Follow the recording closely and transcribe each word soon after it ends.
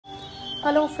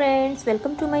Hello friends,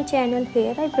 welcome to my channel.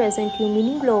 Here I present you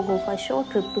mini vlog of a short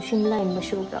trip to Shimla and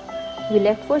Mashobra. We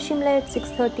left for Shimla at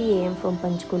 6:30 am from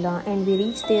Panchkula and we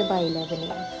reached there by 11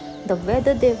 am. The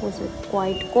weather there was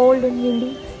quite cold and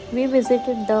windy. We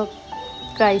visited the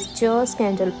Christ Church,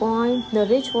 Candle Point. The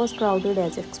ridge was crowded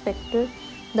as expected.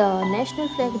 The national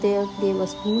flag there gave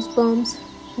us goosebumps.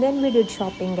 Then we did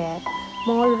shopping at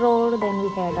Mall Road. Then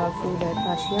we had our food at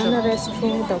Ashiana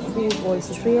restaurant. The food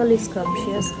was really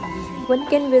scrumptious. One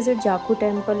can visit Jakku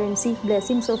temple and seek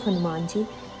blessings of Hanumanji.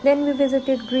 Then we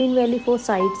visited Green Valley for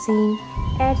sightseeing.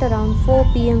 At around 4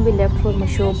 pm we left for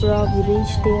Mashobra. We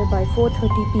reached there by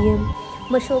 4:30 pm.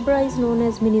 Mashobra is known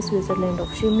as mini Switzerland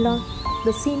of Shimla.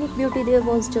 The scenic beauty there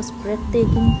was just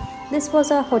breathtaking. This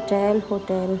was our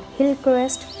hotel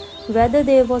Hillcrest. Weather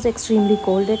there was extremely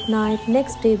cold at night.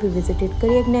 Next day we visited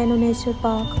Karyagnano Nature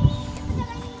Park.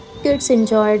 Kids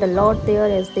enjoyed a lot there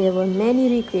as there were many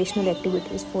recreational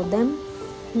activities for them.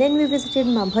 Then we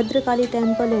visited Ma Bhadrakali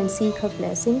temple and seek her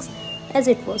blessings as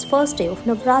it was first day of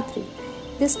Navratri.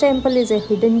 This temple is a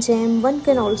hidden gem. One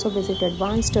can also visit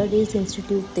Advanced Studies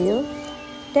Institute there.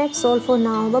 That's all for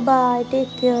now. Bye bye.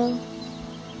 Take care.